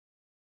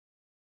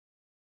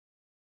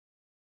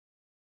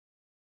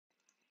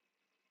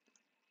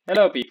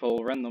Hello,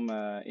 people. Random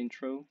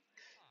intro.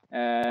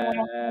 Well,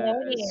 hello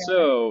there.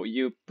 So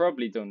you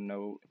probably don't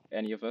know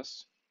any of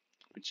us,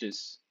 which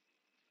is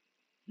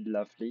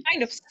lovely.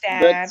 Kind of But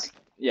sad.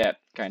 yeah,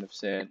 kind of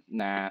sad.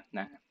 Nah,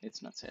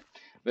 it's not sad.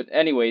 But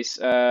anyways,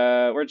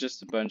 we're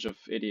just a bunch of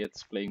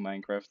idiots playing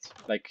Minecraft,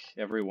 like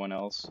everyone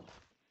else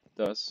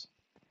does,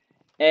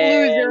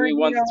 and Loser, we you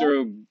want know.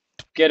 to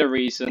get a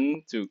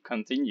reason to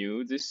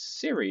continue this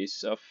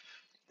series of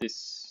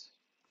this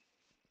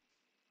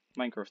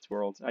Minecraft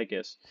world, I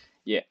guess.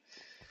 Yeah.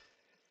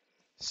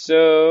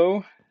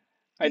 So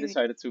I Dude.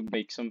 decided to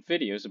make some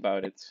videos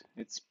about it.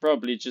 It's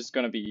probably just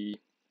gonna be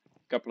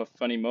a couple of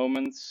funny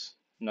moments,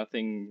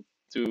 nothing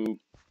too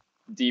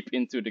deep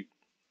into the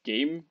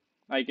game,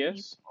 I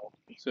guess.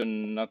 So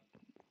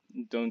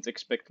don't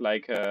expect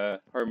like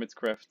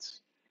Hermitcraft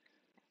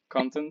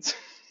content.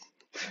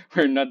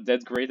 We're not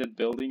that great at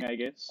building, I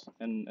guess,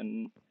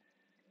 and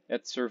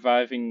at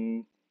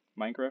surviving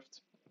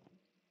Minecraft.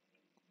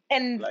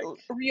 And Like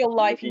real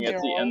life in looking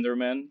at the general.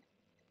 Enderman.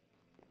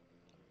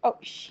 Oh,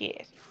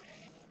 shit.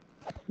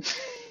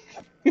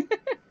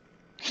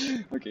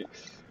 Okay,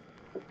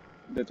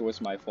 that was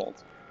my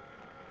fault.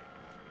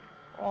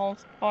 Well,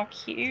 fuck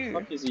you.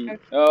 Fuck is he?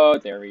 Okay. Oh,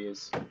 there he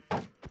is.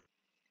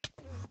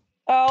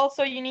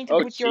 Also, you need to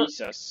Oh, put your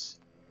Jesus.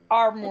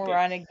 armor Okay,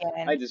 on I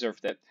again.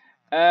 deserve that.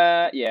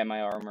 Yeah,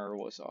 my armor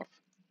was off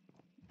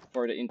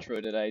for the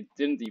intro that I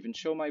didn't even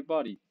show my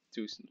body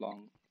too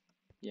long.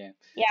 Yeah.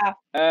 Yeah,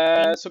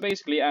 same. So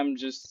basically, I'm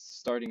just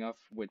starting off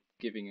with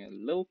giving a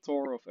little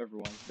tour of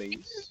everyone's You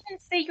base.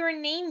 didn't say your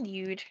name,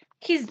 dude.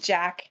 He's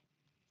Jack.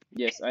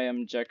 Yes, I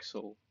am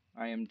Jaxel.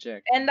 I am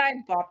Jack. And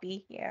I'm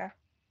Poppy, yeah.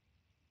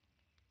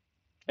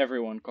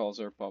 Everyone calls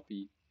her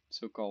Poppy,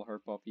 so call her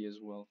Poppy as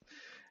well.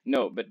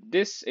 No, but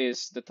this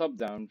is the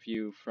top-down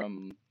view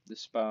from the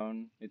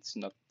spawn. It's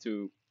not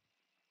too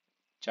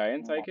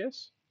giant, I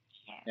guess.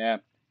 Yeah,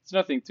 it's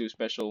nothing too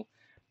special.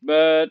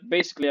 But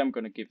basically, I'm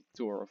gonna give a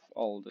tour of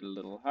all the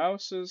little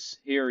houses.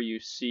 Here you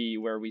see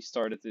where we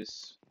started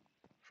this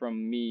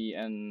from me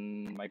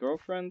and my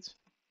girlfriend.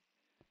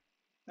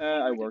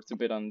 I worked a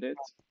bit on it.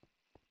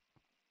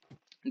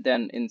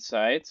 Then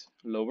inside,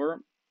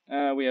 lower,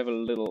 we have a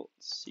little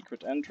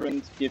secret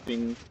entrance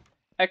giving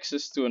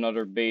access to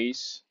another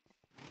base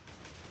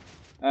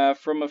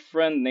from a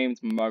friend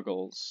named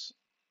Muggles.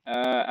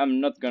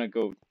 I'm not gonna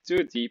go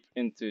too deep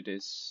into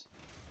this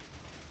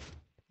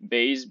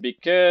base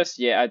because,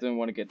 yeah, I don't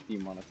want to get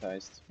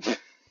demonetized.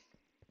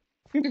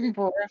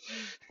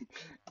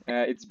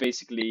 It's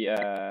basically,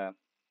 how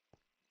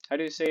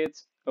do you say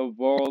it? A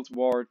World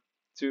War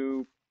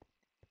II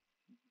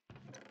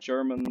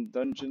German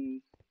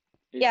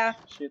dungeon-ish Yeah,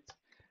 shit.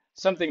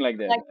 Something like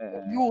that. like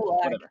gulag.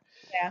 Whatever.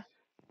 Yeah.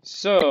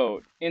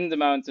 So, in the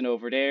mountain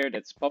over there,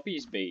 that's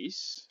Poppy's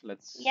base.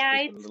 Let's Yeah,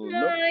 take a it's little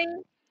look.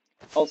 mine.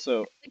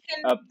 Also, We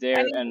can, up I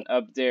there mean, and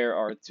up there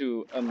are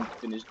two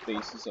unfinished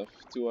bases of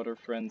two other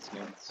friends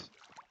named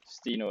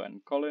Stino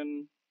and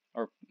Colin,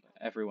 or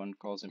everyone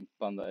calls him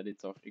Panda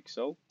Editor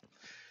XL.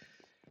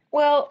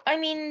 well, I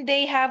mean,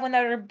 they have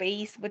another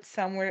base, but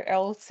somewhere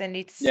else, and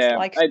it's Yeah,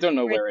 like I don't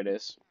know secret. where it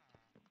is.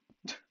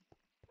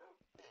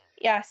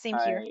 Yeah, same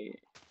here.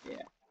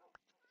 Yeah.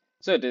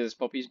 So this is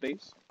Poppy's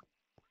base.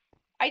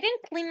 I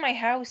didn't clean my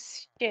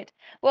house. Shit.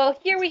 Well,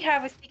 here we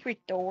have a secret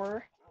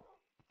door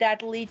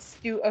that leads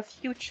to a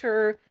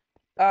future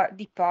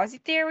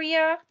deposit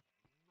area.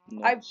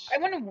 Nice. I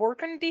want to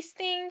work on this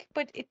thing,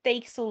 but it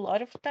takes a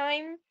lot of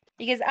time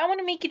because I want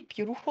to make it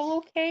beautiful,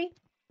 okay?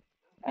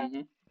 Mm-hmm.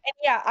 And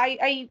yeah,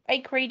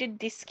 I created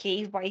this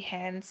cave by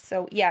hand,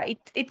 so yeah,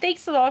 it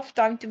takes a lot of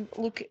time to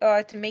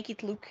make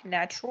it look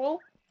natural.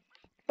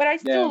 But I Yeah.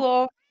 still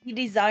love the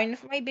design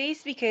of my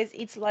base because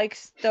it's like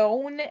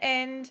stone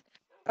and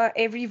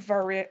every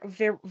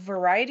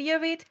variety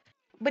of it.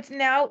 But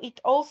now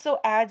it also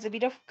adds a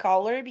bit of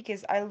color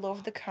because I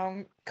love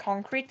the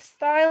concrete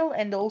style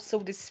and also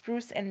the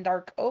spruce and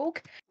dark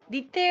oak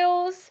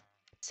details.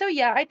 So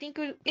yeah, I think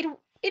it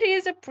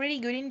is a pretty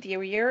good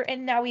interior.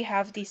 And now we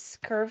have this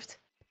curved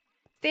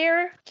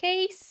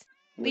staircase,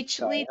 which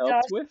Which I leads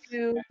helped us with.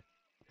 to.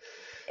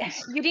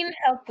 You didn't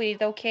help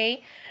with it,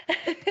 okay?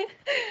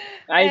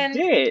 I And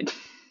did.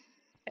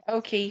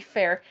 okay,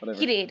 fair. He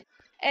Whatever. did.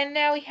 And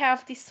now we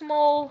have this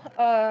small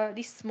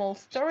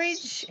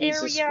storage Jesus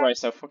area.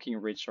 Christ, how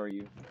fucking rich are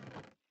you?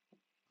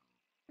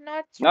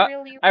 Not Not.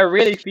 really I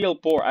really rich. feel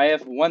poor. I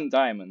have one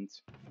diamond.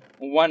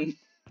 One.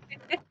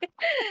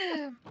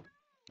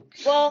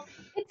 Well,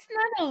 it's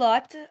not a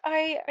lot.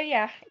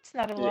 Yeah, it's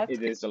not a lot.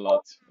 It is a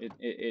Well, lot.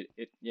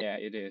 Yeah,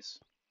 it is.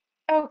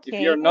 If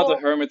you're okay, not a well,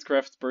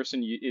 hermitcraft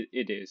person,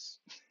 it is.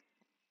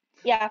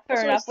 yeah, fair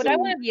Also, I enough. But I still,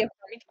 want to be a yeah,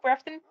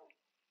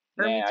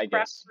 hermit I craft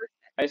guess. person.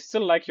 I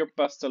still like your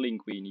pasta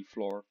linguine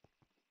floor.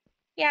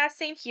 Yeah,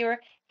 same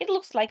here. It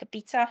looks like a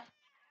pizza.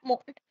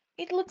 More,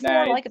 it looks Nah,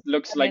 more it like a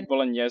looks pizza like than.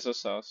 bolognese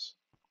sauce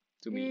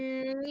to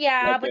me.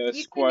 Yeah, Like but a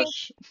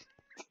squash.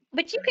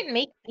 you can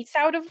make pizza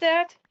out of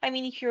that. I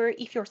mean, if you're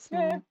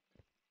Yeah.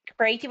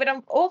 creative, and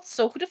I'm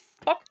also who the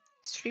fuck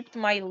stripped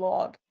my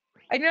log?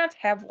 I do not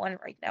have one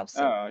right now,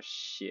 so Oh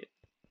shit.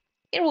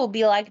 it will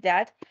be like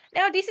that.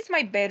 Now this is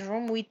my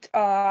bedroom with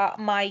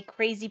my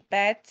crazy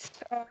pet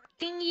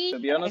thingy, To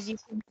be as you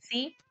honest, can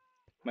see.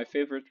 my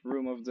favorite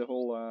room of the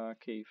whole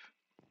cave.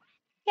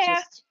 Yeah,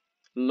 Just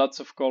lots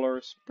of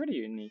colors, pretty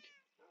unique.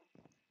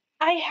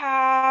 I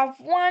have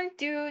one,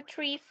 two,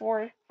 three,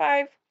 four,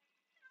 five,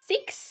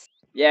 six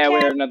Yeah,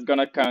 we're cats. not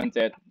gonna count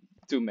that.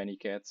 Too many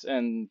cats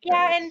and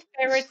Yeah, and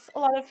parrots ferrets, a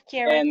lot of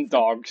and carrots.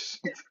 dogs.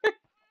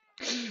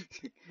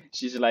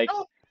 She's like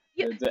Oh,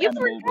 the you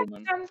animal forgot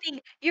woman.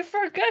 something. You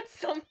forgot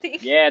something.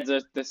 Yeah,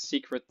 the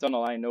secret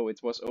tunnel. I know it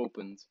was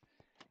opened.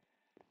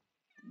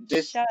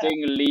 This Shut up.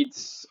 thing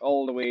leads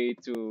all the way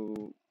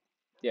to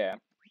yeah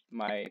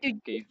my To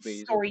cave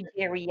base over storage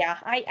there. area.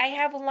 I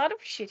have a lot of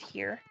shit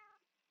here.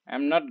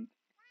 I'm not.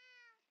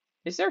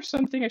 Is there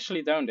something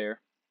actually down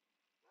there?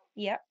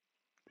 Yeah.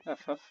 Oh,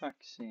 for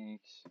fuck's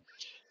sakes.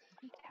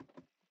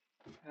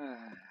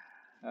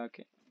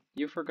 Okay,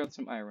 you forgot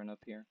some iron up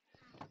here.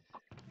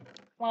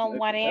 Well,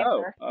 Okay.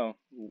 Oh, whatever. oh,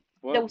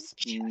 what? Those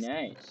chests.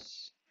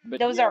 Nice. But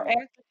Those are yeah,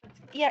 empty.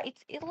 Yeah,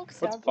 it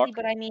looks what the ugly, fuck?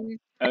 but I mean,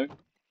 Oh,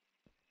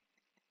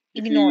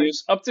 if you ignore it.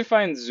 use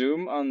Optifine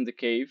Zoom on the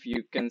cave,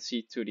 you can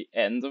see to the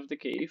end of the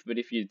cave. But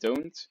if you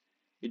don't,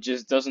 it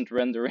just doesn't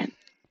render in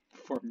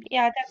for me.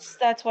 Yeah,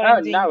 that's what Oh,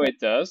 I'm doing. now it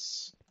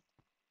does,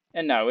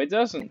 and now it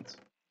doesn't,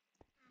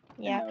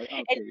 and Yeah, now and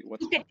okay. What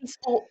the look at fuck? this.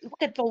 Oh,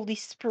 look at all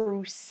this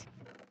spruce.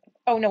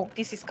 Oh no,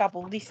 this is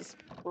cobble. This is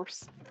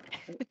spruce.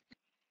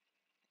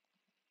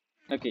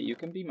 Okay, you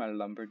can be my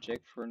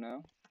lumberjack for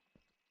now.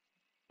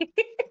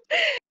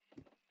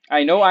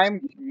 I know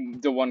I'm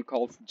the one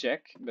called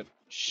Jack, but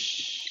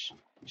shh,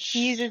 He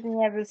shh. uses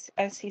me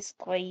as his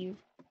slave.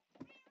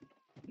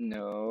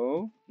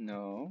 No,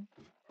 no,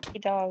 He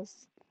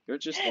does, you're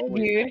just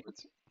always dude. bored.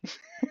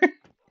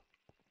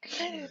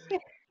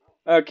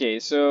 Okay,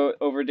 so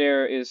over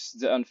there is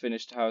the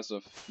unfinished house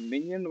of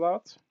Minion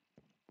Wat,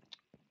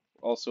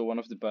 also one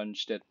of the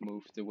bunch that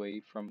moved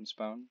away from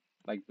spawn,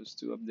 like those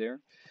two up there.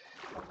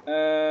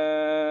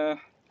 Uh,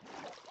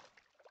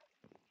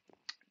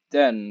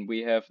 then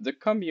we have the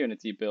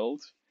community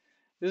build.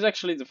 This is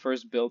actually the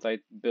first build I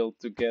built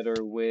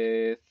together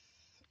with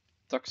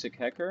Toxic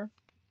Hacker,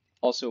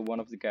 also one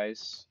of the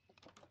guys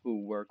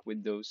who work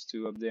with those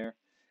two up there.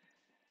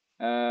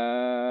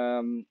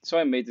 So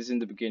I made this in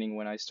the beginning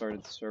when I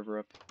started the server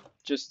up,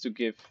 just to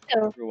give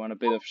So everyone a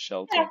bit of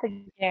shelter. that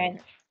again.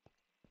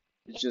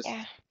 It's Yeah, just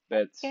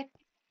bad. get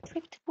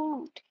stripped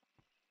food.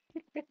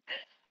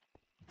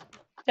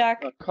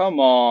 Jack. Come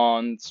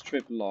on,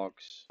 strip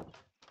logs.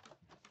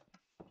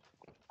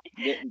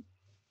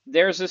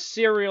 There's a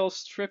serial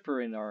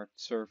stripper in our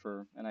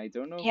server, and I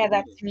don't know Yeah, who it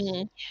that's is.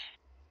 me.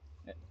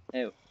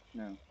 Oh,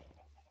 no.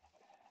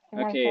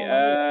 One Okay, for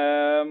real.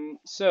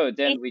 so It,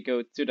 then we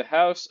go to the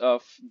house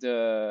of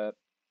uh,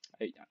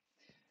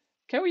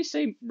 can we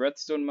say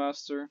Redstone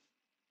Master?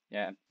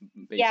 Yeah,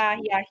 yeah,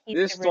 basically. yeah, he's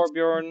This the rich.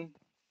 Torbjorn,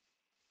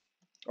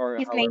 or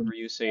His name however is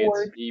you say it,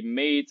 Ford. he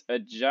made a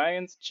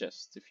giant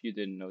chest, if you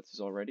didn't notice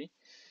already.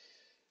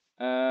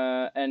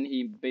 And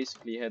he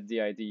basically had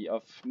the idea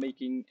of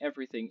making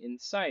everything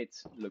inside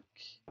look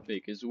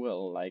big as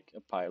well, like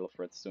a pile of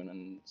redstone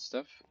and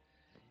stuff.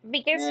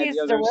 Because And the he's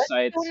the other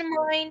side, redstone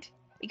mind.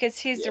 Because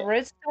he's the yeah,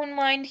 redstone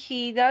mind,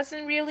 he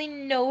doesn't really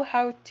know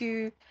how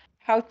to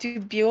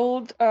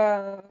build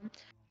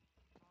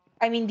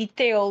I mean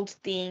detailed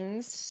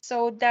things.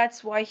 So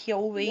that's why he yeah.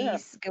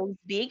 always goes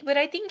big. But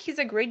I think he's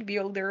a great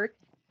builder.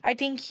 I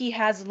think he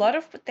has a lot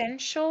of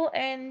potential,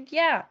 and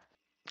yeah,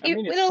 I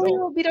mean, with a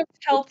little bit of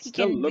it help, he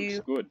still can looks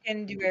do good, he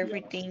can do to be honest.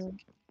 everything.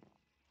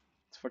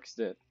 What the fuck is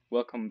that?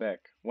 Welcome back.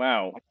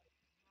 Wow.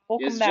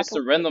 Welcome It's back. just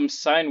a random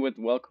sign with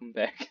welcome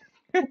back.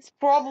 It's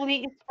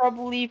probably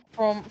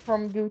from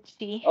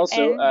Gucci,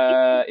 Also,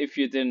 and if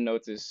you didn't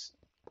notice,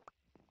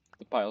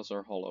 the piles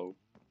are hollow.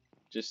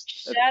 Just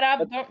shut a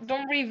up!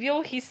 Don't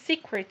reveal his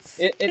secrets.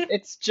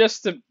 it's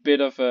just a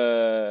bit of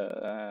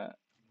an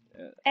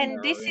And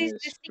error this in is the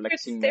his secret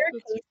flexing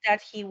method. staircase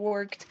that he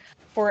worked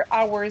for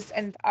hours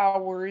and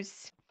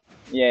hours.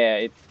 Yeah,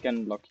 it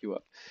can lock you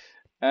up.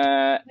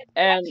 But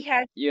now And he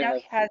has you now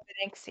have he has an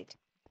exit.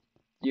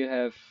 you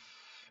have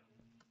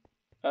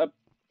a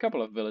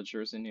couple of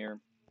villagers in here,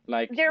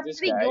 like They're this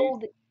pretty guy.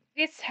 gold.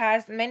 This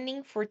has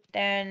mending for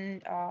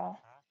 10 No,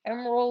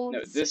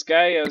 emeralds. this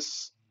guy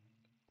has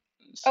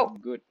Oh, some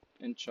good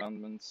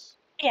enchantments.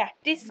 yeah,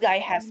 this guy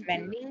has And here,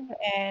 mending,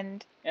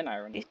 and and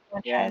iron. this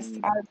one Yeah, has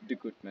and iron. the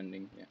good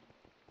mending. Yeah,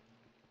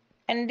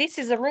 And this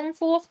is a room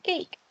full of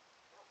cake.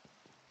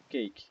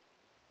 cake.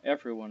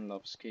 Everyone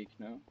loves cake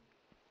now.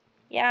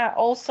 Yeah,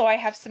 also I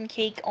have some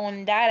cake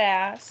on that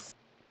ass.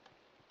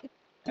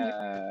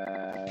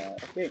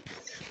 Okay.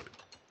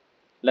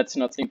 Let's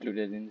not include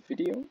it in the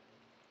video.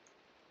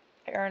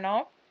 Fair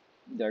enough,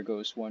 There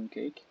goes one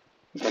cake.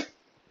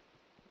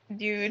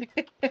 dude.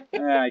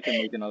 I can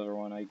make another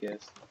one, I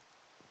guess.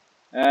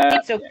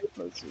 It's Yeah, okay.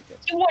 let's see that.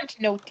 He won't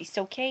notice,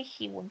 okay?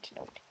 He won't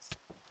notice.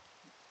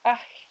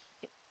 Ah,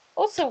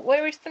 also,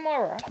 where is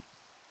Tamara?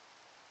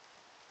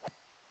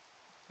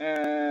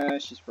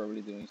 She's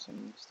probably doing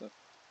some stuff.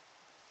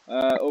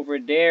 Over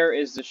there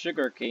is the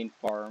sugarcane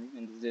farm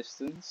in the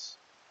distance.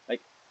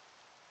 Like,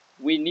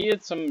 we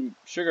needed some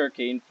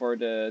sugarcane for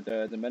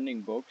the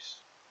mending books,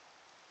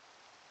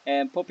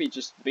 and Poppy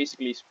just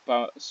basically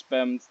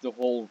spammed the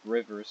whole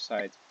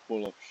riverside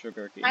full of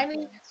sugarcane I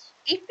mean, plants.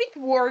 if it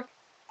worked,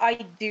 I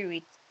do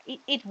it.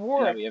 It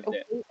Yeah, we worked, have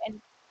that. okay?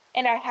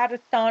 And I had a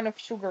ton of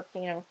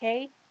sugarcane,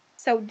 okay?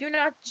 So do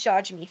not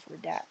judge me for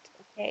that,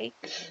 okay?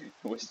 It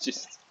was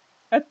just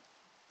a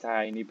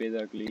tiny bit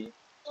ugly,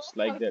 just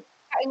like that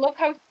I love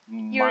how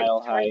here mile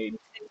it's right high. in the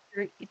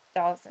center, it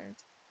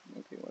doesn't.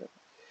 Okay, whatever.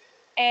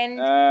 And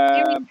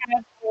here we Um,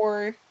 have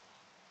our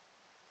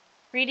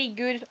pretty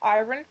good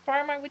iron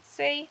farm, I would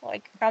say.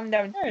 Like, come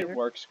down yeah, it here.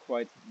 works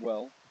quite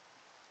well,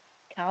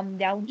 Come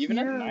down even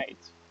at here. night.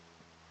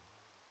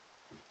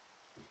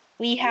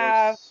 We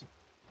have Yes.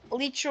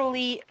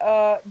 literally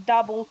a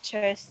double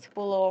chest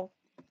full of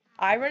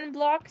iron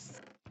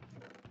blocks.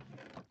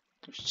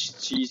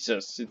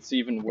 Jesus, it's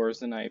even worse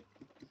than I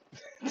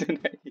than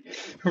I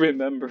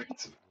remembered.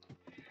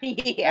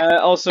 Yeah,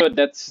 Also,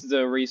 that's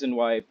the reason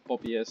why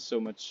Poppy has so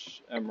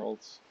much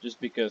emeralds, just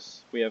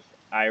because we have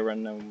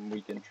iron and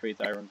we can trade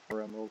iron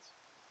for emeralds.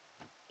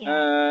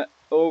 yeah.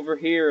 Over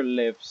here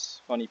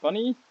lives Funny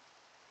Funny.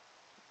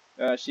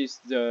 She's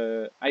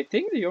I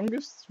think the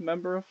youngest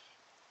member of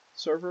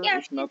server, Yeah,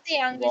 if she's not the Watt.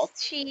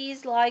 youngest.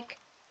 She's like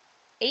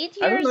eight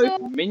I don't know years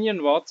if old.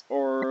 Minion Watt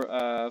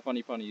or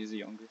Funny Funny is the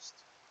youngest.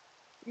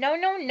 No,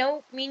 no,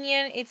 no.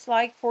 Minion, it's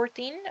like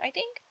 14, I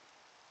think.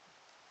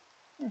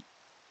 Hmm,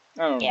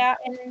 I don't know. Yeah,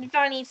 and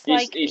Vani's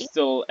He's like he 8.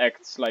 still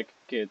acts like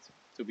a kid,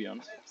 to be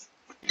honest.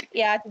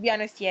 Yeah, to be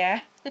honest,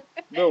 yeah.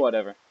 But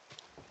whatever.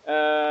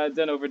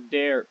 Then over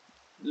there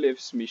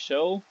lives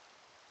Michelle.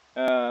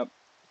 Uh,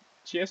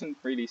 she hasn't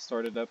really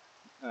started up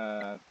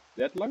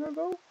that long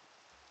ago,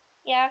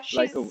 Yeah,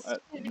 like she's less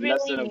really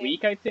than a new.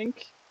 week, I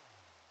think.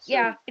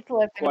 Yeah, So it's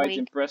less than a quite week.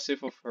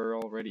 impressive of her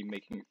already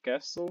making a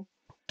castle.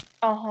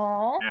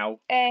 Uh-huh. Ow.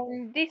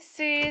 And this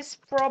is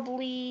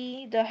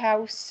probably the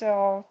house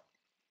of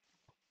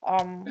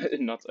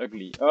Not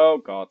ugly. Oh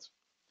god.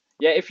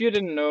 Yeah, if you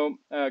didn't know,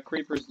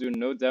 creepers do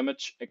no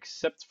damage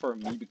except for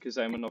me because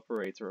I'm an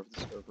operator of the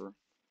server.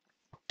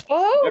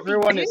 oh, they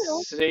Everyone is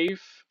do.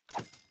 safe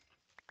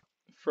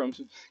from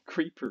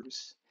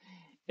creepers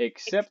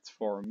Ex- except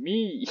for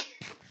me.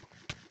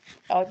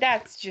 Oh,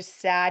 that's just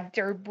sad.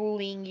 They're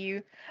bullying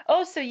you.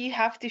 Also, you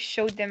have to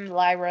show them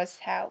Lyra's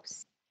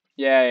house.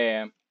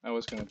 Yeah, I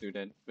was gonna do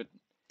that, but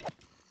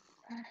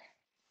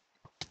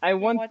I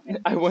want What an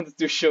I wanted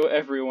to show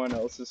everyone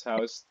else's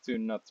house to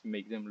not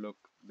make them look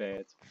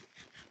bad.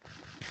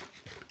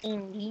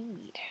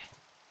 indeed.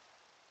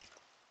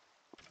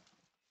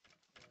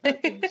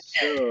 Okay, Yeah,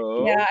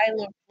 so I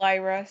love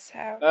Lyra's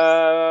house.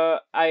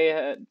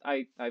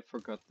 I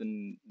forgot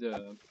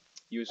the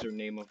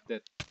username of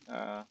that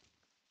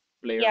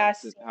player of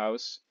Yes. the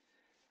house,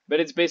 but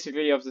it's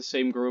basically of the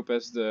same group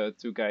as the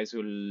two guys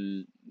who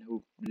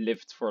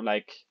lived for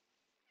like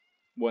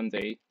one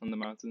day on the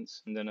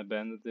mountains and then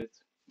abandoned it.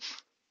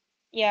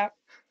 Yeah.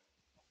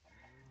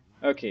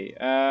 Okay,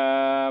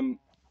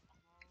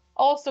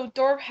 Also,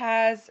 Dorp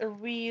has a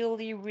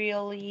really,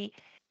 really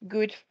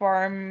good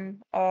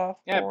farm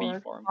yeah, bee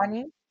for farm.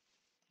 honey.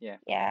 Yeah,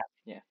 Yeah.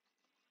 yeah,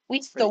 We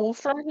pretty. stole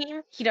from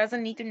him. He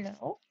doesn't need to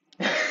know.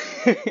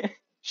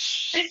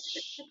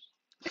 Shh.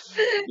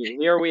 Okay,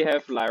 here we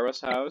have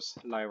Lyra's house,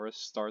 Lyra's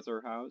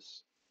starter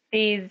house.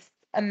 He's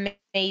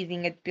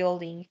amazing at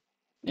building.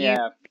 You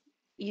Yeah,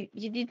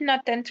 you did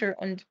not enter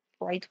on the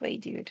right way,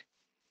 dude.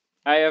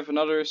 I have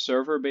another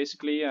server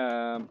basically.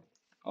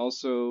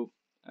 Also,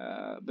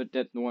 but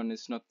that one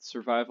is not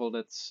survival.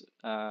 That's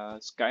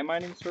sky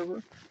mining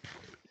server.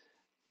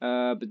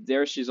 But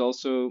there she's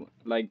also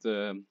like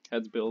the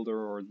head builder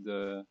or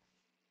the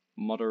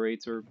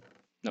moderator.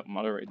 No,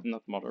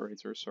 not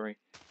moderator. Sorry,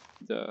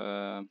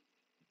 the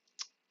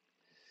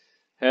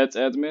head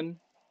admin.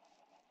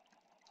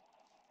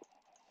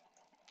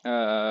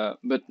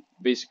 But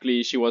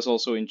basically, she was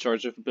also in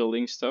charge of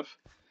building stuff.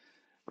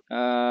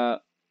 Uh,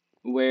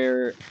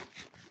 where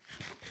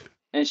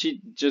and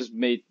she just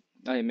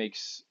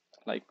makes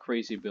like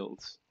crazy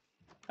builds.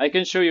 I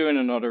can show you in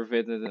another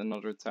vid at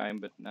another time,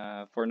 but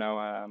for now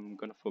I'm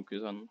gonna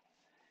focus on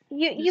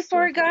You this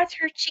server. forgot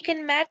her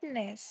chicken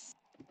madness.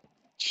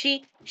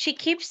 She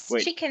keeps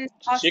Wait, chickens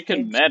Chicken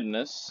hostage.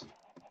 Madness?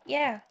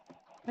 Yeah,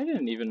 I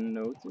didn't even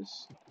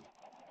notice.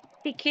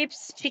 she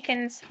keeps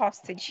chickens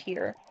hostage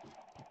here.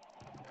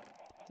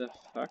 The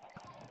fuck?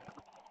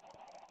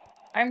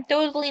 I'm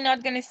totally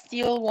not gonna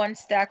steal one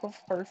stack of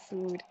her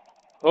food.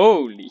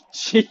 Holy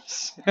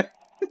jeez!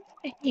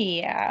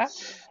 Yeah.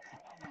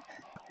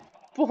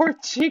 Poor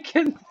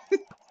chicken!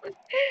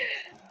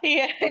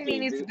 Yeah, I Okay,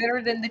 mean it's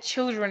better than the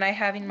children I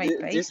have in my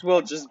this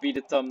will basement. just be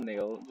the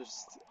thumbnail.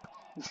 Just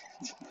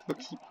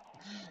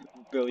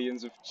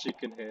billions of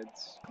chicken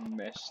heads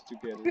meshed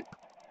together.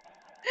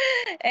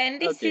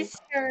 And this Okay. is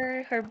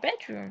her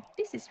bedroom.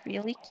 This is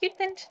really cute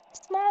and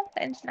small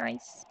and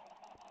nice.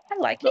 I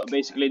like Well, it.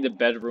 basically, the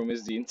bedroom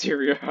is the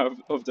interior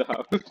of the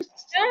house.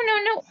 No, no,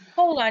 no.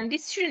 Hold on.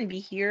 This shouldn't be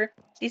here.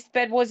 This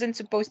bed wasn't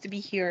supposed to be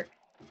here.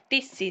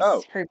 This is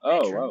Oh, her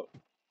oh, bedroom.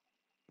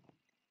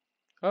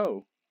 oh,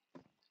 oh.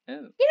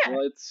 Yeah. Yeah,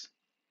 Well,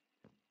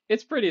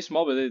 it's pretty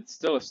small, but it's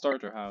still a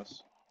starter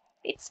house.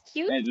 it's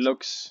And it cute.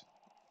 looks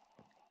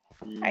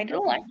I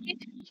do like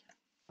it.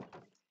 lovely.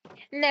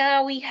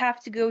 Now we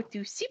have to go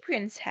to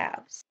Cyprian's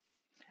house.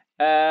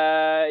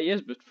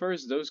 Yes, but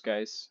first those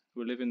guys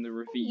who live in the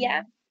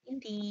Yeah, ravine.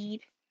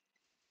 indeed.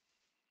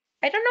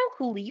 I don't know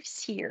who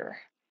lives here.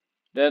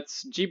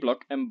 That's G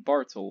Block and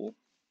Bartle.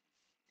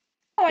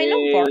 Oh, I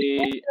know Bartle, They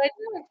but I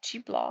don't know G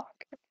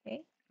Block.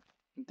 Okay.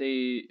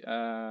 they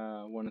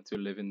wanted to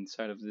live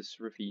inside of this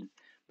ravine,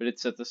 but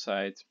it's set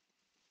aside.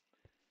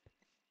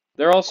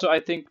 They're also, I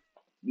think,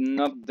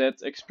 not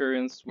that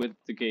experienced with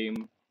the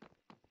game,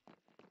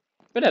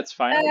 but that's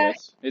fine, I Uh,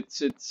 guess.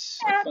 It's a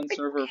yeah, fun it's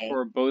server okay.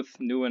 for both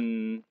new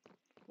and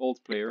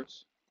old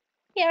players.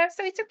 Yeah,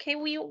 so it's okay.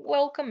 We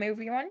welcome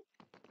everyone.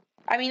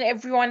 I mean,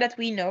 everyone that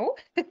we know.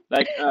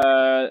 Like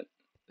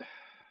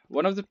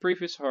one of the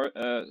previous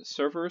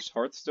servers,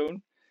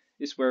 Hearthstone,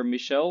 is where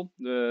Michelle,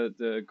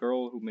 the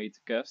girl who made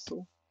the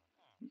castle,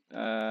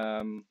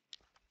 um,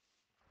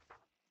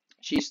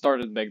 she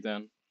started back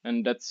then,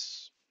 and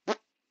that's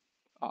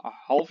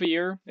half a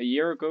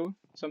year ago,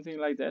 something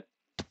like that.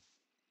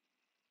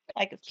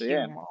 Like a So few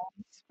yeah,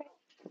 months.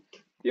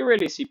 you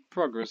really see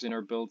progress in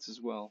her builds as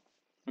well.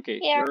 Okay,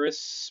 Yeah, where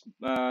is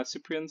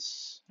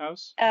Cyprian's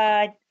house?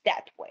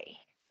 that way.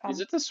 Is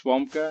it a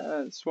swamp?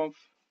 Swamp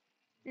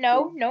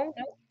No, dwelling? no,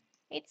 no.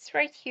 It's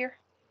right here.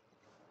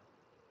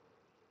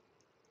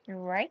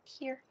 Right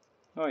here.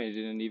 Oh, I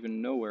didn't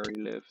even know where he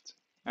lived.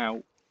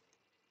 Ow.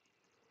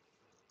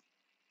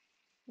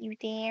 You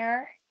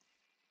there?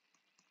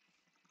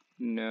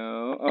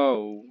 No.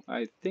 Oh,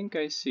 I think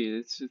I see it.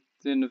 It's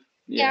in the,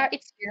 Yeah, yeah.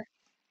 it's here.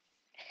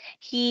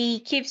 He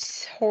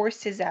keeps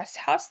horses as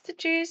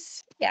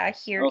hostages. Yeah,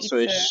 here Also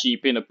it's a a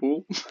sheep in a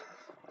pool.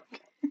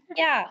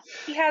 yeah.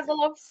 He has a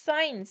lot of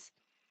signs.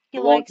 He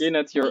Walk likes in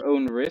at to make, your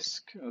own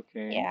risk.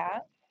 Okay. yeah.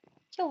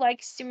 He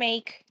likes to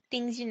make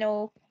things,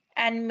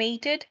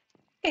 animated.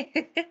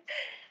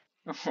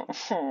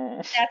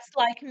 That's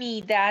like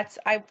me. That's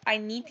I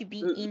need to be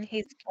in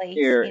his place.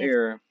 Here, In his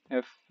here.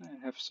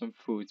 Have some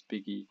food,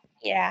 piggy.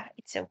 yeah,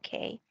 it's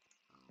okay.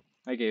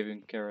 I gave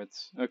him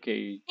carrots.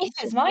 Okay, This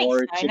is some my more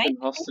sign. I chicken put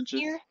it hostages.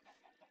 here.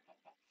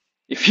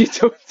 If you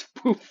don't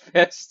move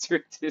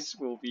faster, this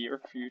will be your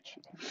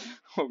future.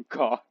 Oh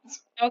God.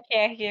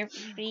 Okay, I have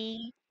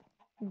three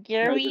I don't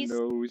Gary's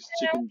know whose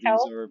now. chicken these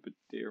Help. are, but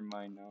they're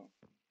mine now.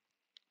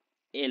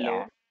 Hello.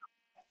 Yeah,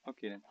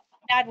 Okay then.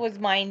 that was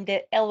mine.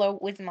 The Elo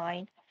was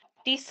mine.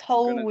 This I'm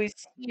hole gonna was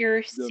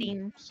here dump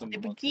since the some water.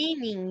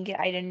 beginning.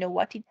 I don't know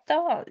what it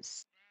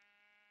does.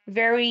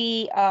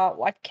 Very,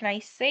 what can I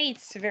say?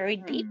 It's very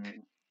deep. Hmm.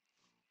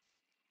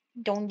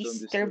 Don't Don't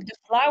disturb disturb. the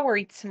flower.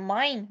 It's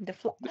mine. The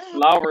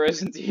flower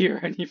isn't here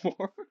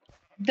anymore.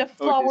 The Oh, this.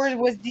 flower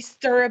was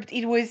disturbed.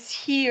 It was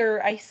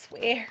here, I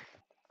swear.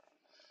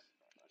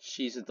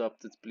 She's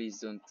adopted. Please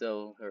don't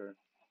tell her.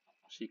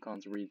 She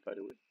can't read, by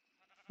the way.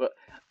 But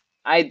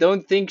I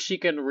don't think she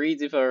can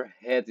read if her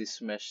head is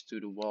smashed to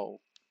the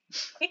wall.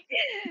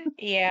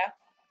 Yeah.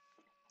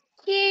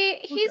 He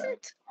Okay.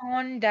 isn't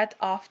on that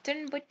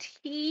often, but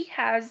he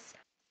has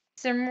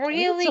some I mean,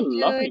 it's a really good.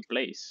 lovely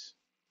place.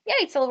 Yeah,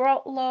 it's a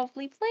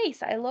lovely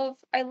place. I love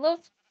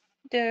Good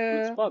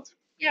the spot.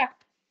 yeah.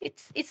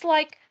 It's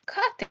like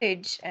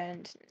cottage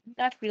and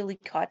not really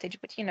cottage,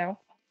 but yeah,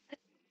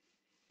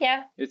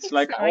 It's it's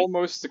like nice.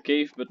 almost a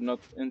cave, but not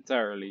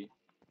entirely.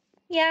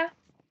 Yeah,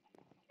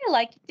 I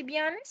like it to be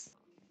honest.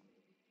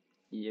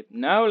 Yep.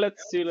 Now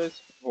let's steal his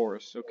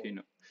horse. Okay,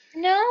 no.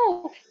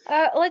 No,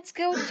 let's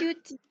go to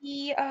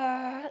Muggles.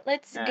 Uh,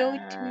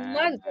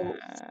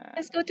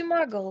 Let's go to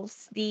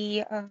Muggles,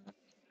 the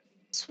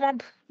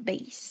swamp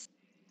base.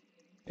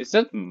 is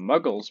that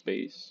Muggle's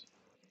base?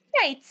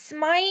 Yeah, it's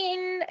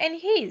mine and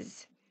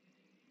his.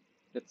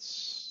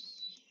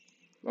 That's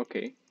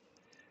okay.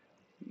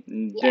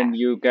 Yeah. Then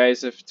you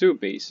guys have two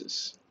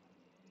bases.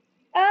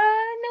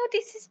 No,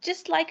 this is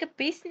just like a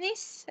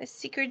business, a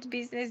secret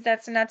business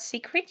that's not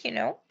secret.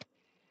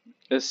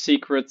 A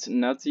secret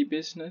nutty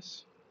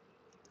business?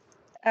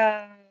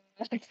 Uh,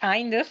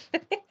 kind of.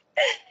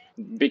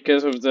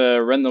 Because of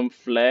the random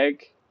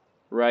flag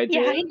right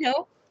Yeah, I there.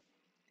 know.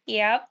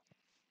 Yeah.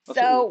 Also, what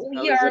So the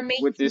hell is up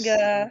with this we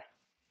are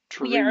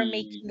tree?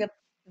 making a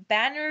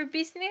banner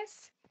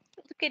business.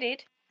 Look at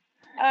it.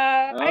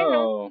 I don't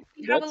know. Oh,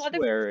 We have a that's lot of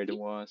where it sheep.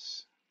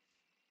 was.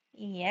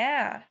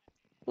 Yeah.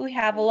 We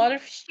have a lot Mhm.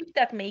 of sheep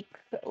that make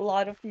a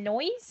lot of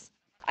noise.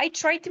 I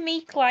tried to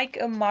make like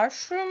a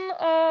mushroom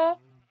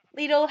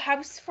little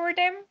house for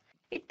them.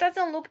 It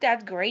doesn't look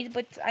that great,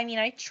 but I mean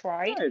I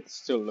tried. It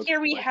still looks Here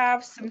we quite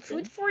have some okay.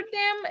 food for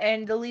them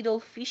and a little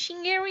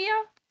fishing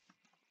area.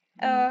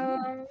 Hmm.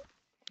 Um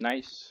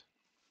Nice.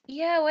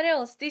 yeah, what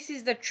else? This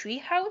is the tree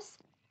house.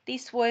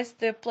 This was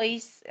the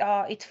place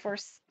it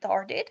first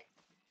started.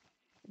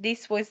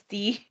 this was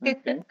the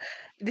Okay.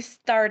 the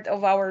start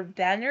of our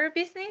banner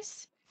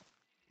business.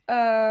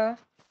 Uh,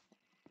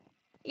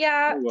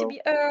 yeah, Oh to well.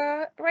 be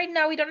right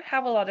now we don't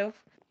have a lot of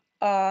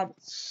um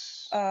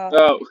uh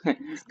Oh,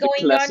 things the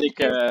going on classic,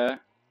 because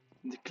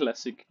the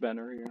classic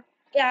banner here.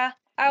 yeah,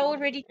 I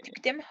already Yeah.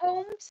 took them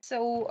home,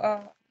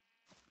 so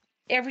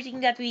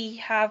everything that we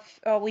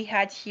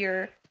had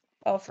here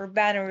for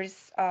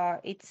banners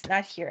it's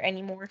not here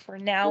anymore for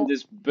And now.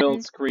 this build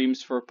And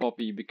screams for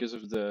Poppy because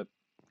of the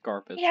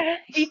carpet. yeah,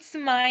 it's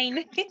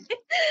mine.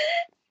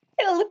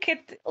 Look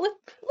at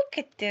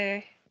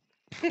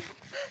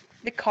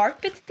the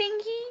carpet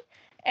thingy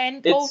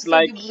and It's also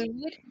the like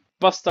blue.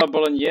 pasta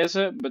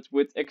bolognese, but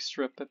with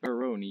extra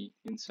pepperoni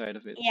inside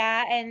of it.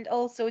 Yeah, and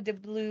also the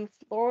blue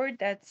floor,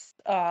 that's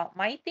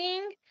my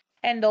thing.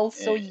 And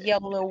also Eh,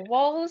 yellow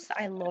walls.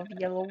 I love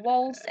yellow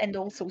walls and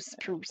also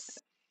spruce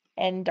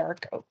and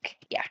dark oak.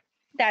 Yeah,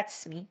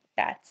 that's me.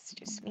 That's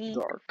just me.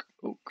 dark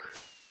oak.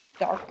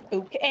 Dark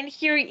oak. And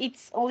here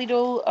it's a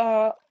little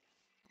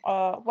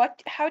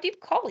what how do you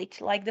call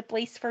it? Like the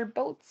place for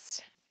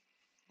boats.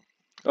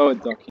 Oh, a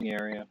docking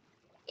area.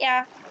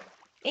 Yeah,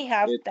 we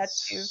have that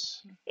too.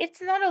 It's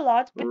It's not a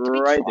lot, but we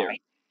right there. try.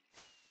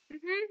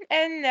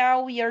 And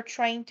now we are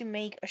trying to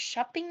make a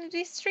shopping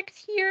district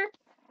here.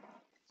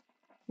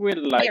 We'd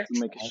We like are to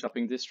make a trying.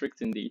 shopping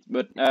district indeed,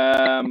 but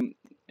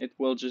it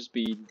will just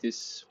be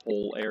this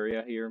whole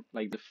area here,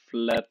 like the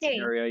flat Okay.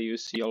 area you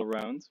see all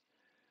around.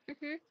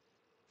 hmm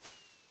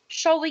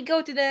Shall we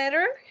go to the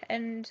Nether?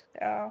 And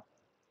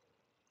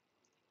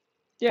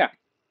Yeah,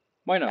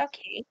 why not?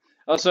 okay,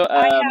 Also,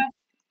 I have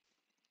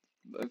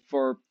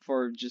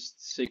for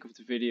just sake of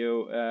the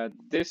video,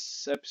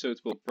 this episode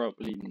will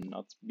probably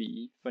not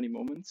be funny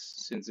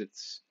moments since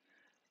it's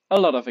a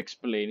lot of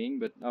explaining.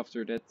 But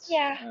after that,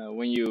 yeah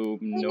when you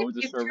in the know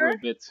the server future a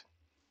bit,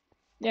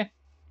 yeah,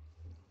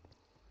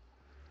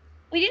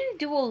 we didn't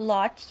do a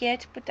lot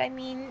yet, but I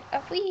mean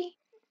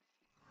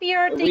we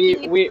are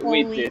taking it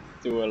we slowly. did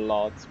do a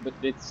lot, but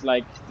it's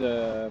like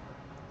the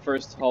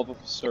first half of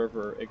a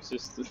server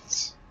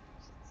existence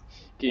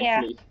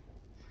Yeah. gameplay.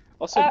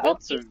 Also,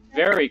 that's Okay. a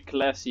very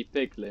classy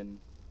piglin.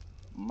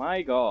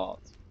 My God.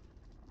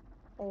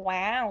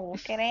 Wow.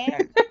 Look at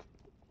him.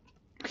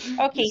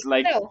 Okay. He's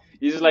like So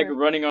he's like here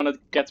running on a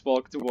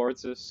catwalk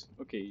towards us.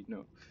 Okay,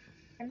 no.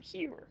 I'm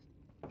here.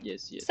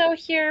 Yes, yes. So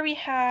here we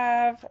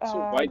have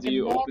So why do the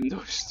you mob. open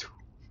those two?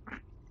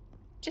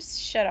 Just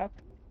shut up.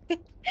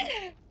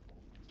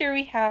 Here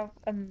we have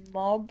a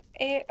mob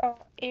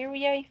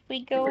area. If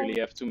we You go really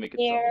have to make a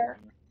tunnel there,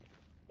 here.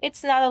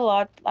 it's not a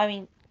lot. I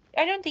mean,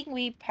 I don't think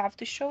we have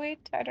to show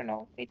it. I don't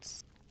know.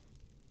 It's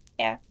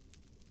yeah,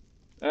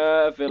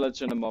 A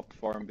village and a mob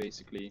farm,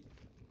 basically.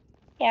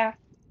 yeah.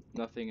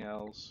 Nothing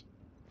else.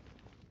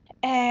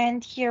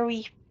 And here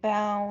we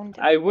found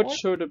a I would fort.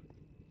 show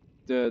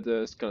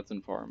the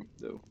skeleton farm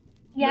though.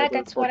 Yeah,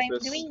 Nether that's what I'm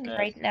fortress. doing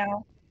right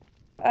now.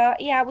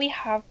 Yeah, we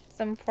have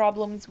some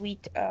problems with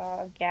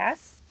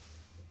gas.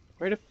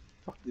 Where the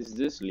fuck does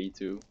this lead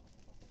to?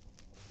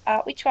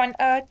 Which one?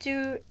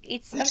 To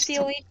it's a Next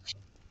to. village.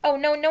 Oh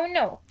no no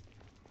no.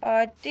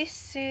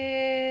 This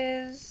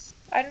is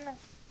I don't know.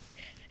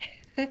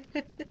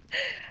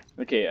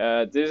 Okay,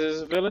 this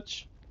is a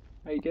village,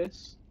 I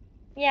guess.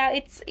 Yeah,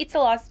 it's a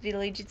lost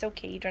village. It's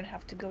okay. You don't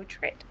have to go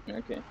through it.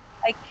 Okay.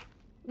 Like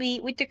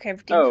we took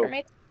everything Oh, from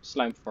it.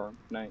 slime farm.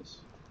 Nice.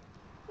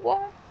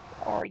 What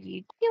are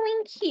you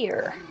doing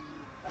here?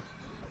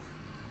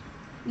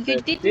 You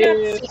But did not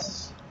see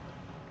this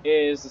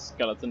is a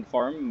skeleton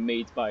farm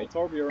made by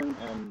Torbjorn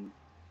and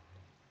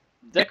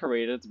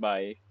decorated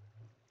by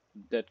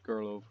that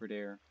girl over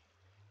there.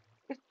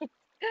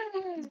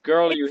 me. The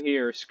girl you It's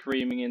hear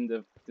screaming in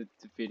the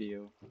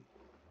video.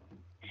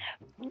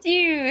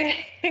 dude.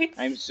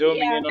 I'm It's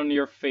zooming yeah. in on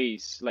your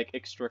face, like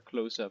extra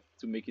close up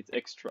to make it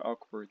extra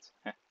awkward.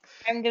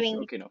 I'm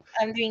doing Okay, no.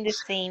 I'm doing the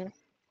same.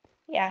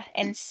 Yeah,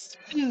 and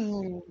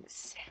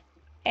spoons.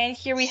 And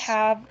here we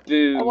have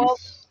well,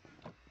 Spoons.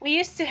 we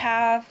used to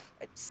have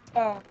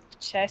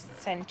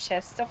chests and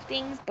chests of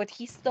things, but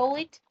he stole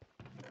it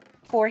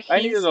for I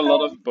needed his a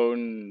lot of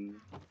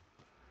bone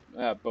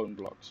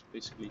blocks,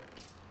 basically.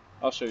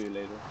 I'll show you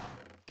later.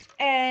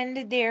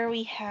 and there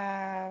we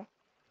have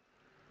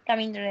I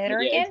mean the But letter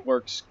yeah, it again.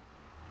 works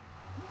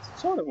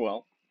sort of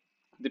well.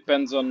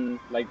 Depends on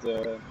like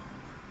the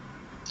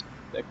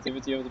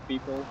activity of the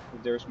people.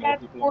 If there's more That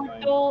people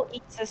online. portal,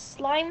 it's a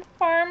slime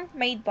farm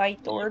made by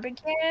Yeah. Torb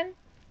again.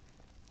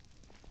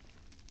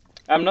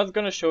 I'm not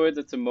gonna show it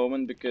at the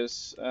moment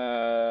because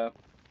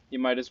he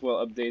might as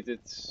well update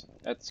it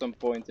at some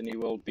point and he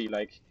will be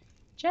like,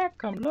 Jack,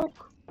 come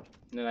look.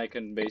 And then I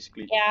can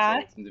basically tell Yeah.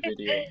 it in the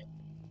video.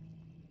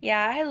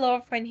 Yeah, I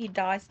love when he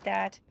does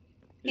that.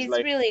 He's He's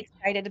like, really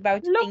excited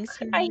about the things look,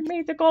 he I makes.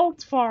 made a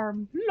gold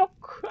farm.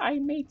 Look, I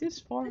made this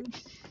farm.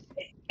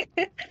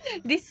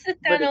 This is a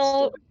But it's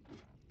tunnel.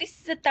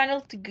 This is a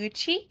tunnel to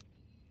Gucci.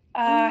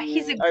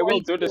 He's a I will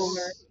great do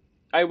builder. this.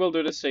 I will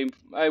do the same.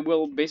 I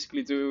will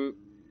basically do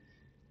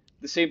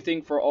the same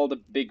thing for all the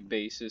big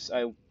bases.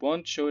 I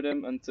won't show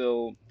them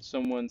until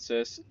someone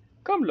says,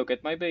 Come look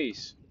at my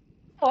base.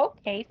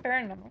 Okay, fair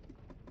enough.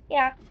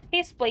 Yeah,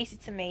 his place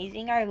is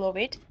amazing. I love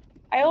it.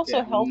 I Okay,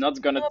 also I'm helped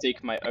not gonna him.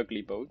 take my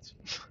ugly boat.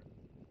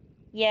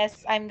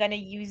 Yes, I'm gonna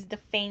use the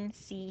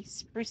fancy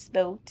spruce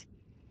boat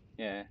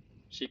Yeah,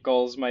 she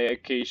calls my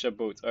acacia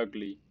boat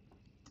ugly.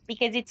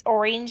 because it's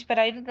orange, but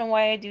I don't know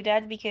why I do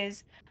that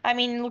because I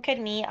mean, look at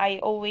me. I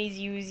always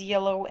use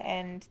yellow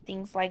and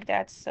things like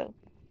that, so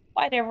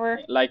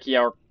whatever. Like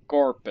your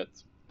carpet.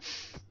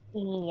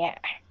 Yeah.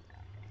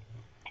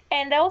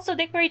 And I also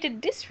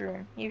decorated this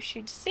room. You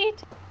should see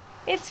it.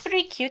 It's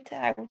pretty cute,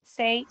 I would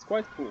say. It's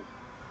quite cool.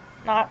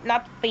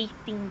 Not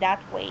facing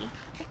that way.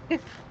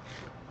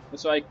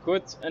 So I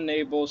could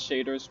enable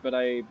shaders, but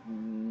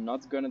I'm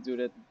not gonna do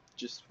that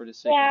just for the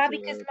sake of Yeah,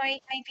 because the my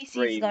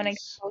PC is gonna frames.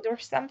 explode or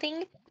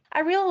something. I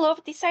really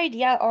love this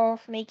idea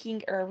of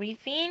making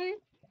everything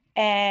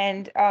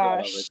and Yeah, I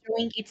love it.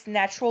 showing its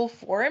natural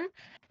form.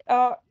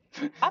 Uh,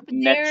 up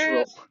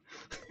there. Natural.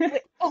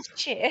 Wait, oh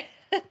shit.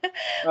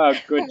 Oh,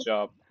 good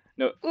job.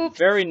 No,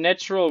 very Oops.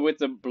 natural with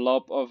the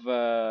blob of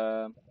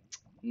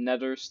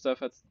nether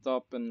stuff at the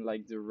top and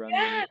like the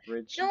random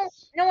Yeah. No,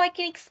 bridges. no, I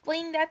can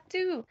explain that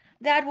too.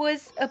 That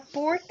was a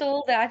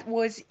portal that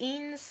was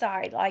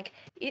inside. Like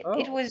it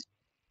Oh, was.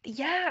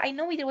 Yeah, I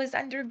know it was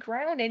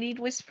underground and it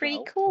was pretty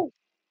well, cool.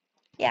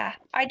 Yeah,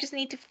 I just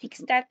need to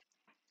fix that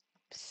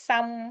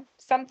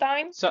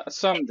sometime. so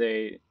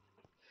someday,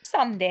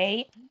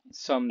 Someday.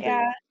 someday,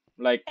 Yeah.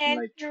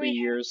 And like here three we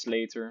have, years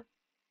later.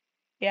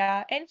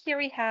 yeah, and here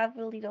we have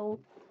a little,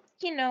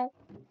 you know,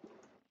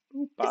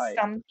 Ooh, just bye.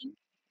 something.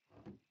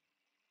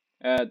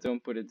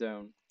 Don't put it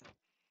down.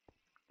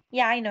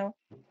 Yeah, I know.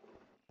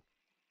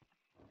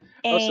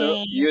 Also,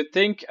 And you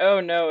think, oh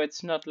no,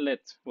 it's not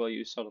lit. Well,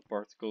 you saw the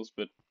particles,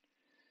 but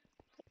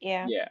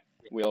yeah. yeah,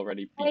 we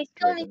already But beat I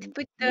still need to driven.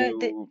 put the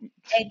You,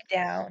 egg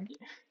down.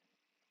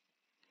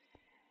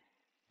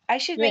 I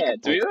should make a yeah.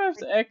 Do place you have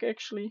for it. the egg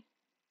actually?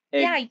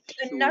 Yeah,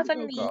 Egg not shoot.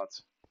 on Oh me. god,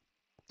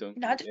 don't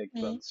Not make on egg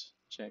me. puns.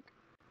 Check.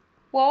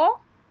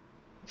 Well,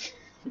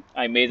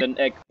 I made an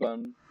egg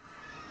pun.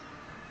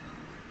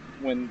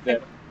 When uh,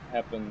 that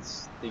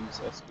happens,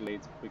 things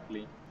escalate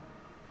quickly.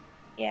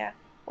 yeah.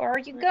 Where are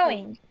you Okay.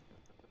 going?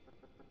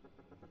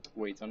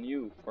 Wait on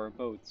you for a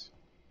boat,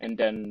 and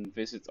then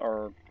visit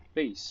our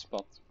base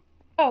spot,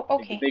 Oh,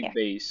 like the okay, big yeah.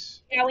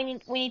 base. Yeah, we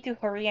need to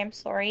hurry. I'm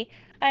sorry.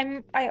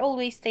 I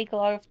always take a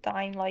lot of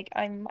time. Like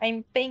I'm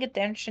paying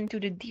attention to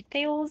the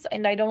details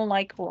and I don't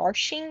like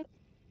rushing.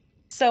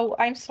 So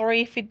I'm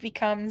sorry if it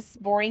becomes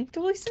boring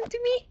to listen to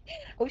me.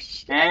 Oh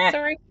I'm Ah!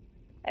 sorry.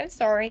 I'm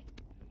sorry.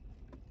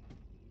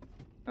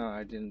 Oh,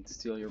 I didn't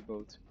steal your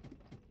boat.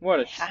 What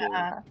a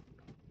shame. Haha.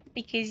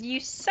 Because you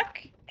suck.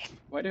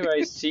 Why do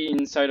I see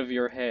inside of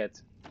your head?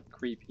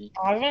 Creepy.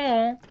 I don't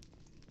know.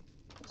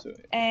 So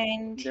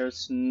And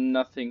there's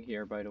nothing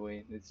here, by the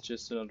way. It's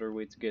just another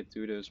way to get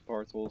to those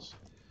portals.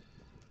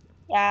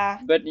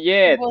 yeah, But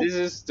it yeah, will this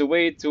is the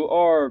way to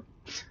our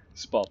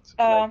spot.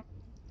 Like, uh,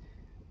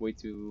 way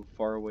too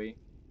far away.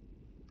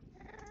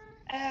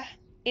 uh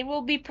it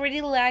will be pretty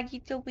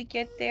laggy till we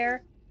get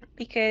there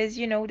because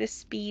you know the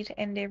speed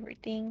and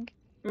everything.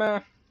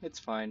 Meh, it's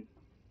fine.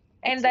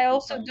 And It'll I be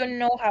also fine. don't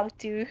know how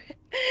to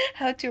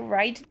how to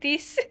write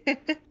this.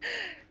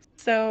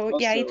 So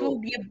yeah, Also,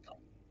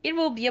 it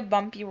will be a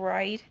bumpy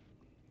ride.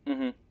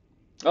 mhm.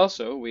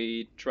 Also,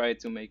 we tried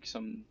to make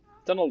some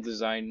tunnel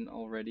design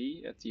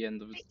already at the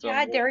end of the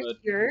Yeah, tunnel, they're but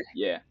here.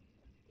 yeah.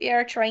 We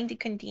are trying to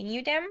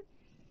continue them.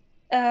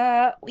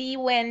 We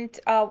went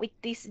with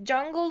this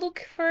jungle look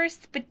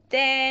first, but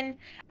then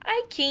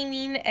I came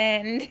in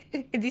and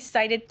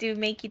decided to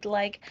make it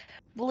like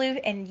blue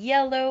and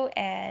yellow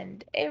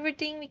and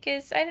everything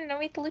because I don't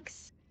know, it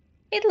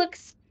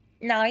looks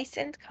nice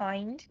and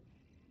kind.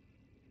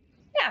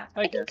 Yeah,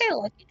 I I think I guess.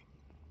 like it.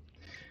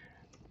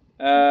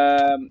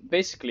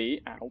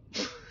 Basically, ow.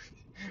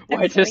 I'm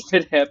Why sorry. does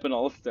it happen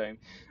all the time?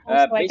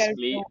 Also, I gotta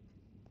Basically, go.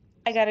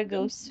 I gotta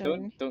go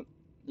don't, soon.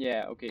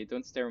 yeah, okay,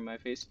 don't stare in my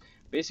face.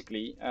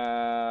 Basically,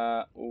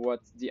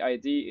 what the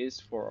idea is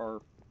for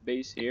our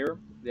base here,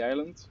 the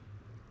island,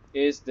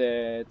 is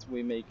that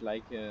we make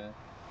like a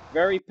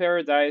very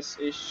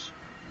paradise-ish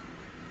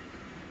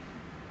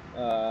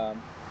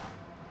um,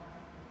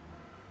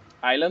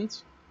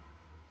 island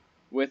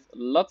with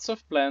lots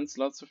of plants,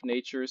 lots of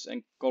natures,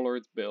 and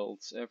colored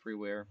builds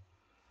everywhere.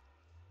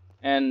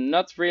 And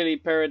not really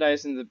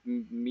paradise in the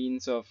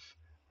means of,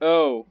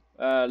 oh,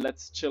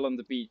 let's chill on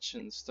the beach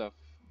and stuff,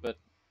 but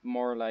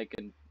more like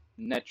a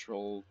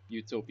natural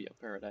utopia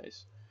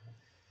paradise.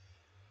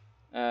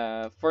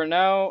 For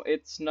now,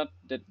 it's not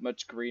that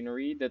much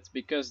greenery. That's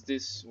because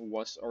this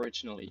was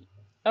originally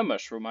a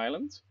mushroom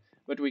island,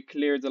 but we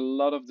cleared a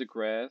lot of the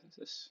grass,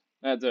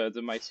 the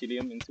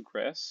mycelium into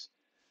grass,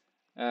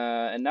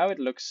 and now it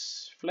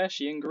looks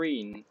flashy and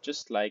green,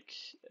 just like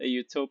a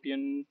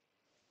utopian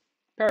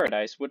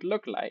paradise would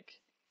look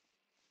like.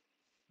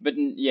 But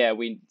yeah,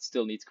 we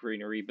still need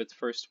greenery, but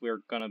first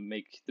we're gonna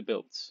make the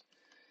builds.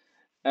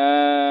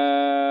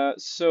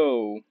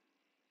 So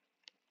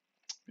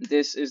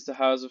this is the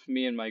house of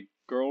me and my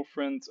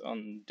girlfriend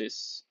on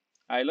this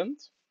island.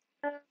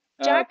 Uh,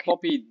 Jack?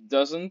 Poppy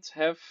doesn't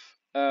have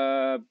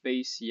a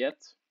base yet.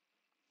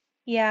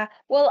 Yeah.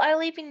 Well, I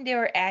live in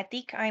their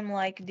attic. I'm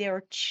like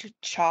their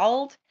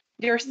child.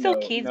 They're still No,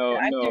 kids, but no,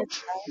 I'm no.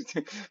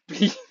 their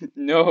Please,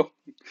 no.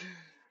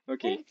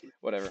 Okay, child.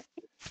 whatever.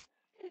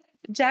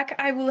 Jack,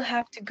 I will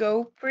have to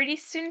go pretty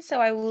soon, so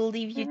I will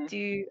leave you Hmm.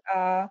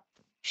 to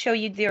show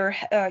you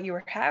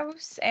your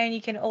house, and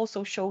you can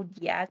also show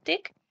the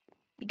attic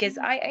because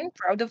I am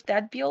proud of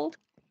that build.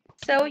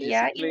 So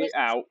yeah, it Basically, was.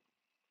 ow.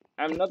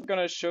 I'm not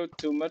gonna show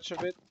too much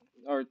of it,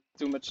 or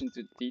too much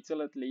into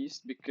detail at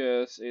least,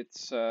 because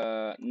it's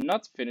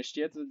not finished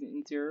yet, the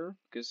interior,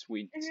 because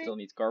we Mhm. still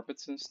need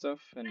carpets and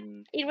stuff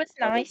and It was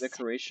other nice.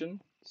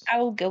 decorations. I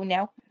will go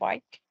now.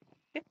 Bye.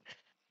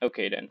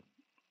 Okay then.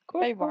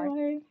 Bye bye.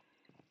 Goodbye.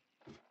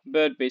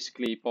 But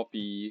basically,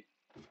 Poppy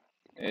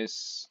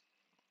is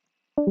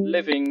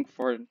living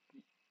for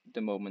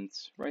the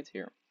moment right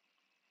here.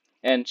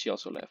 And she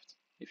also left,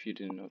 if you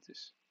didn't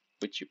notice,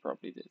 which you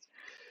probably did.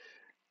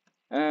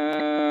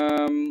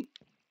 Um,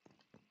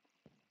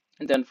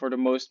 and then for the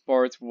most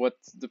part, what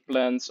the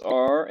plans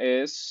are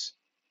is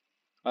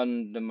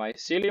on the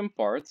mycelium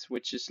part,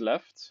 which is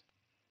left.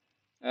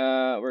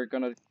 We're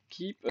gonna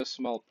keep a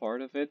small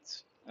part of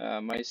it,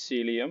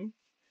 mycelium,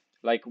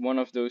 like one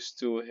of those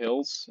two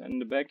hills in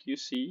the back you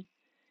see.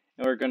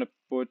 And we're gonna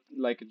put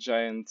like a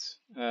giant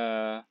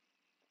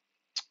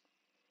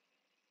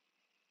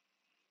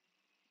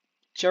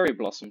cherry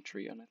blossom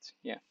tree on it.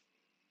 Yeah.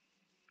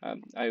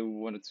 I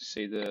wanted to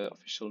say the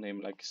official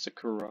name like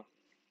Sakura,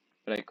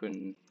 but I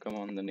couldn't come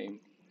on the name.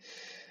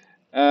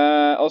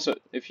 Also,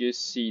 if you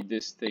see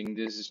this thing,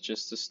 this is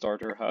just a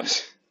starter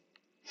house.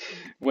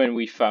 When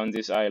we found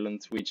this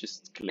island, we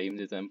just claimed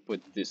it and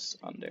put this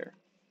on there.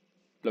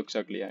 Looks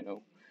ugly, I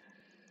know.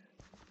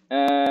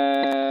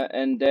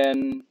 And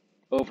then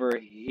over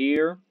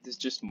here, this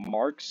just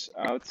marks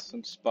out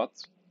some spot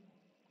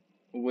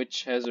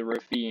which has a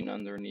ravine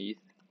underneath.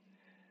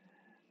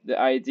 The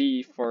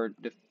ID for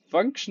the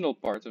functional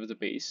part of the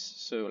base,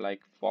 so like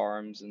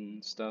farms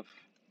and stuff,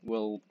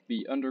 will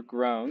be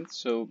underground,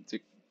 so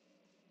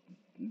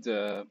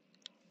the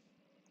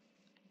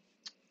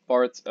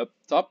part up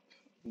top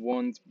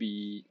won't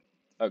be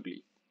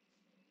ugly.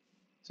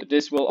 So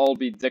this will all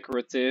be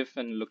decorative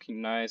and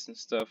looking nice and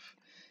stuff,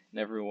 and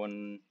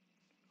everyone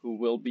who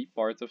will be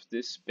part of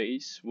this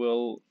space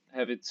will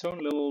have its own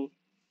little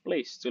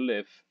place to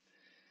live.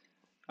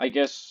 I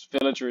guess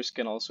villagers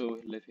can also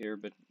live here,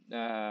 but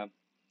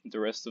the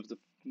rest of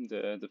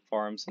the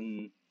farms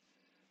and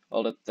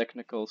all the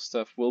technical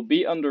stuff will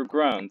be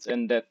underground,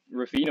 and that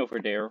ravine over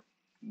there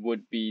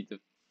would be the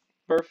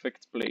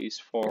perfect place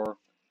for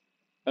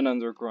an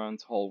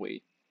underground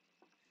hallway.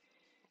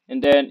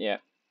 And then, yeah,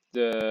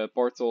 the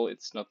portal,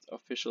 it's not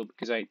official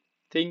because I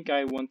think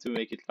I want to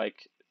make it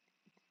like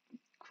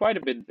quite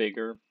a bit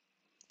bigger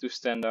to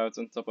stand out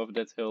on top of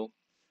that hill.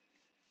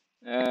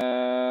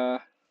 Uh,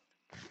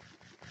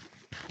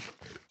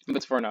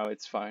 but for now,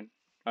 it's fine.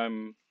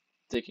 I'm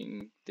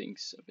taking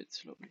things a bit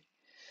slowly.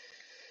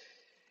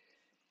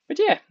 But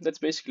yeah, that's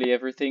basically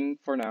everything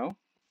for now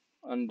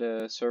on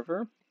the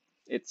server.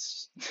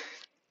 It's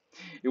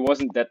it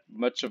wasn't that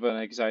much of an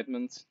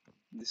excitement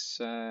this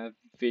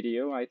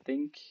video, I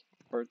think,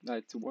 for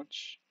to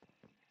watch.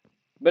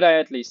 But I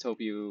at least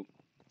hope you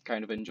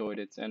kind of enjoyed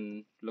it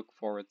and look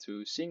forward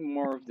to seeing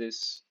more of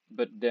this,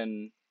 but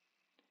then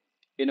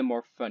in a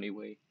more funny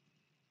way,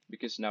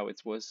 because now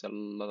it was a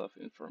lot of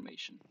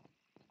information.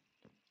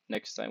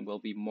 Next time will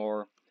be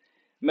more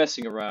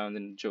messing around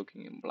and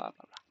joking and blah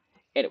blah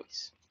blah.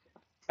 Anyways,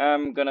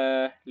 I'm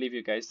gonna leave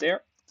you guys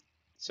there.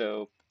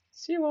 So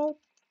see you all.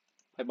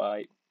 Bye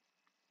bye.